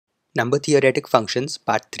Number Theoretic Functions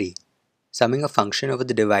Part 3. Summing a function over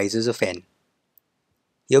the divisors of n.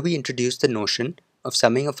 Here we introduce the notion of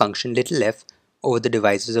summing a function little f over the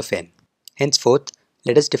divisors of n. Henceforth,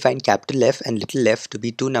 let us define capital F and little f to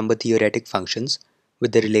be two number theoretic functions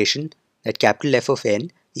with the relation that capital F of n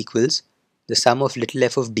equals the sum of little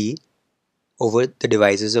f of d over the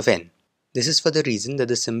divisors of n. This is for the reason that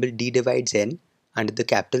the symbol d divides n under the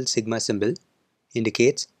capital sigma symbol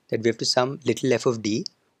indicates that we have to sum little f of d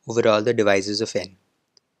over all the divisors of n.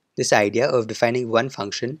 This idea of defining one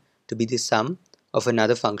function to be the sum of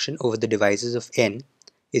another function over the divisors of n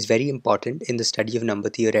is very important in the study of number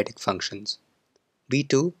theoretic functions. We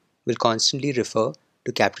too will constantly refer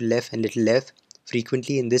to capital F and little f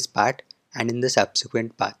frequently in this part and in the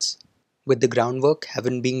subsequent parts. With the groundwork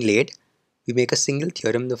having been laid, we make a single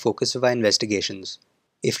theorem the focus of our investigations.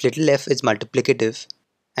 If little f is multiplicative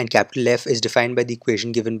and capital F is defined by the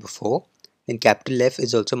equation given before, then capital F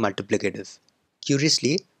is also multiplicative.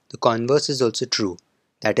 Curiously, the converse is also true.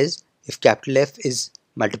 That is, if capital F is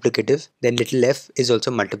multiplicative, then little f is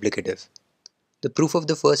also multiplicative. The proof of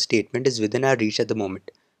the first statement is within our reach at the moment,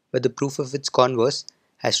 but the proof of its converse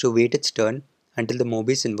has to wait its turn until the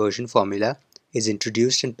Mobius inversion formula is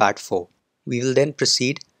introduced in part 4. We will then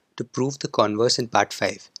proceed to prove the converse in part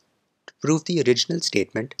 5. To prove the original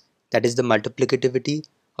statement, that is the multiplicativity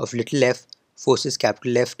of little f forces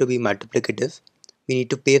capital F to be multiplicative, we need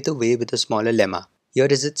to pave the way with a smaller lemma. Here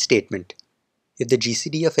is its statement. If the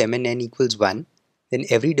GCD of m and n equals 1, then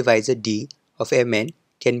every divisor d of mn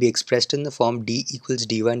can be expressed in the form d equals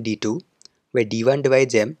d1 d2, where d1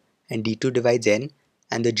 divides m and d2 divides n,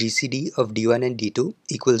 and the GCD of d1 and d2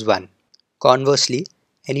 equals 1. Conversely,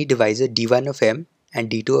 any divisor d1 of m and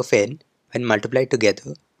d2 of n, when multiplied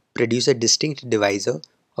together, produce a distinct divisor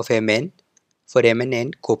of mn for m and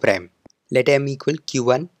n coprime. Let m equal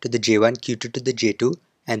q1 to the j1, q2 to the j2,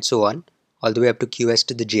 and so on, all the way up to qs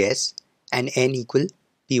to the js, and n equal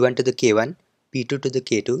p1 to the k1, p2 to the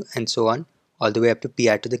k2, and so on, all the way up to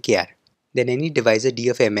pr to the kr. Then any divisor d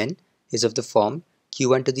of mn is of the form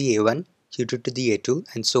q1 to the a1, q2 to the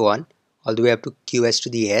a2, and so on, all the way up to qs to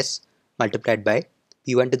the s, multiplied by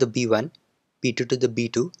p1 to the b1, p2 to the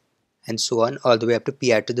b2, and so on, all the way up to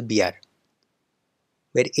pr to the br,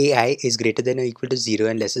 where ai is greater than or equal to 0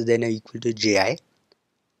 and lesser than or equal to ji,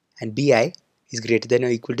 and bi is greater than or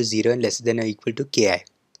equal to 0 and lesser than or equal to ki,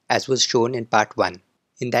 as was shown in part 1.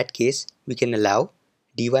 In that case, we can allow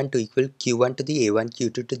d1 to equal q1 to the a1,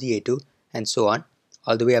 q2 to the a2, and so on,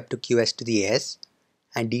 all the way up to qs to the as,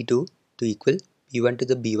 and d2 to equal p1 to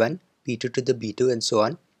the b1, p2 to the b2, and so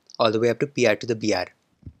on, all the way up to pr to the br.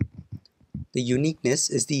 The uniqueness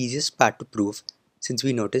is the easiest part to prove, since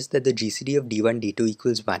we notice that the GCD of d1 d2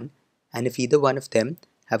 equals 1, and if either one of them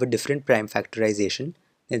have a different prime factorization,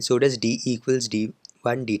 then so does d equals d1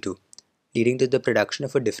 d2, leading to the production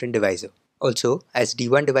of a different divisor. Also, as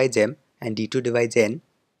d1 divides m and d2 divides n,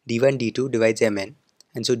 d1 d2 divides mn,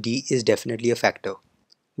 and so d is definitely a factor.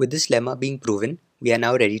 With this lemma being proven, we are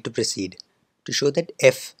now ready to proceed. To show that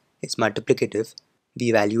f is multiplicative, we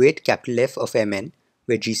evaluate capital F of mn,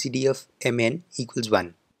 where GCD of mn equals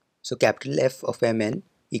 1. So capital F of mn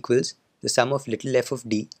equals the sum of little f of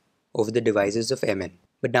d over the divisors of mn.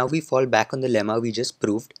 But now we fall back on the lemma we just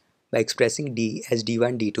proved by expressing d as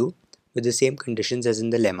d1 d2 with the same conditions as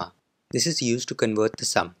in the lemma. This is used to convert the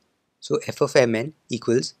sum. So f of mn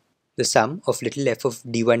equals the sum of little f of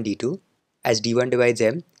d1 d2 as d1 divides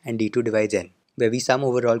m and d2 divides n, where we sum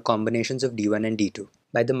over all combinations of d1 and d2.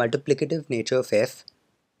 By the multiplicative nature of f,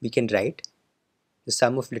 we can write the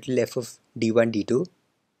sum of little f of d1 d2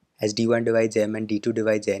 as d1 divides m and d2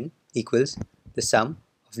 divides n equals the sum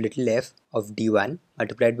of little f of d1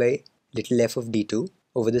 multiplied by little f of d2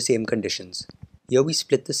 over the same conditions. Here we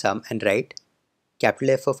split the sum and write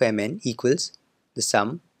capital F of mn equals the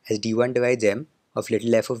sum as d1 divides m of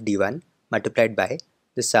little f of d1 multiplied by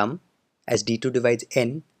the sum as d2 divides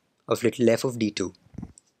n of little f of d2.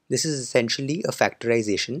 This is essentially a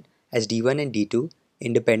factorization, as d1 and d2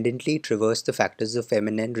 independently traverse the factors of m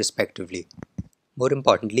and n respectively. More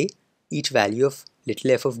importantly, each value of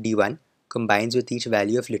little f of d1 combines with each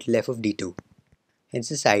value of little f of d2. Hence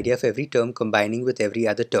this idea of every term combining with every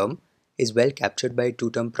other term is well captured by a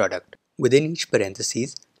two-term product. Within each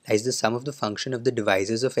parenthesis lies the sum of the function of the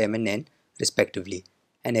divisors of m and n respectively,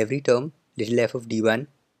 and every term little f of d1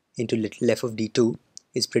 into little f of d2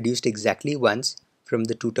 is produced exactly once from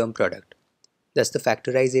the two-term product. Thus the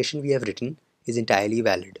factorization we have written is entirely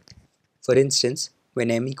valid. For instance, when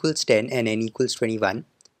m equals 10 and n equals 21,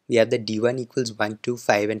 we have that d1 equals 1, 2,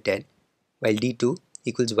 5 and 10, while d2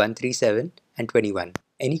 equals 1, 3, 7 and 21.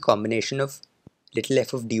 Any combination of little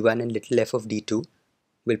f of d1 and little f of d2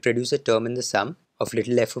 will produce a term in the sum of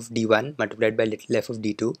little f of d1 multiplied by little f of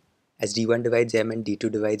d2, as d1 divides m and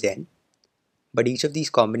d2 divides n. But each of these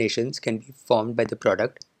combinations can be formed by the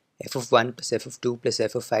product f of 1 plus f of 2 plus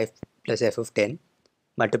f of 5 plus f of 10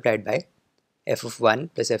 multiplied by f of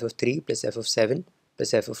 1 plus f of 3 plus f of 7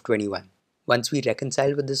 plus f of 21. Once we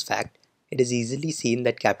reconcile with this fact, it is easily seen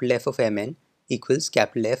that capital F of mn equals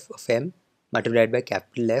capital F of m multiplied by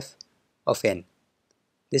capital F of n.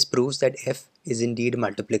 This proves that f is indeed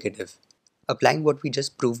multiplicative. Applying what we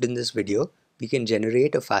just proved in this video, we can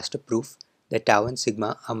generate a faster proof that tau and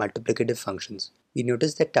sigma are multiplicative functions. We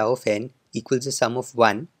notice that tau of n equals the sum of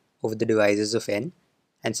 1 over the divisors of n,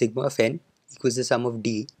 and sigma of n equals the sum of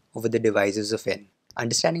d over the divisors of n.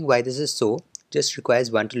 Understanding why this is so just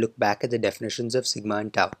requires one to look back at the definitions of sigma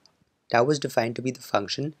and tau. Tau is defined to be the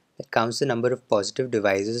function that counts the number of positive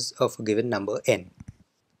divisors of a given number n.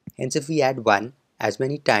 Hence, if we add 1 as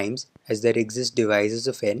many times as there exist divisors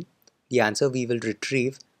of n, the answer we will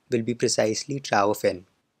retrieve will be precisely tau of n.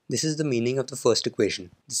 This is the meaning of the first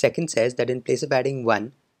equation. The second says that in place of adding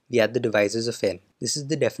 1, we add the divisors of n. This is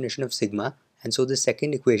the definition of sigma, and so the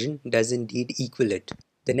second equation does indeed equal it.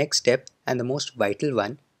 The next step, and the most vital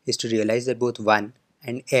one, is to realize that both 1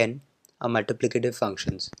 and n are multiplicative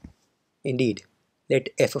functions. Indeed, let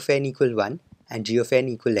f of n equal 1 and g of n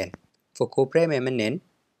equal n. For coprime m and n,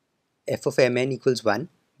 f of mn equals 1,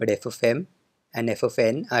 but f of m and f of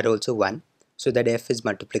n are also 1, so that f is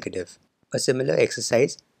multiplicative. A similar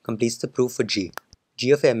exercise completes the proof for g.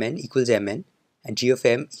 G of mn equals mn and g of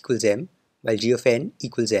m equals m, while g of n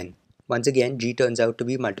equals n. Once again, g turns out to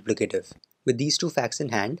be multiplicative. With these two facts in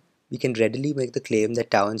hand, we can readily make the claim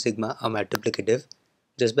that tau and sigma are multiplicative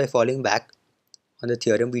just by falling back on the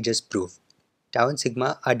theorem we just proved. Tau and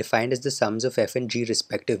sigma are defined as the sums of f and g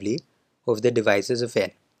respectively of the divisors of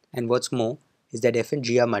n, and what's more is that f and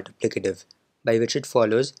g are multiplicative, by which it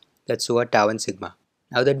follows that so are tau and sigma.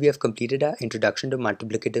 Now that we have completed our introduction to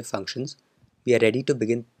multiplicative functions, we are ready to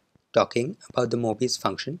begin talking about the Mobius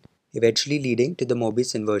function, eventually leading to the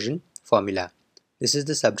Mobius inversion formula. This is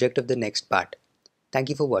the subject of the next part. Thank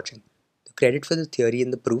you for watching. The credit for the theory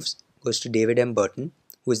and the proofs goes to David M. Burton,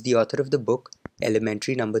 who is the author of the book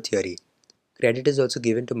Elementary Number Theory. Credit is also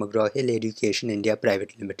given to McGraw Hill Education India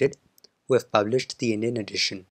Private Limited, who have published the Indian edition.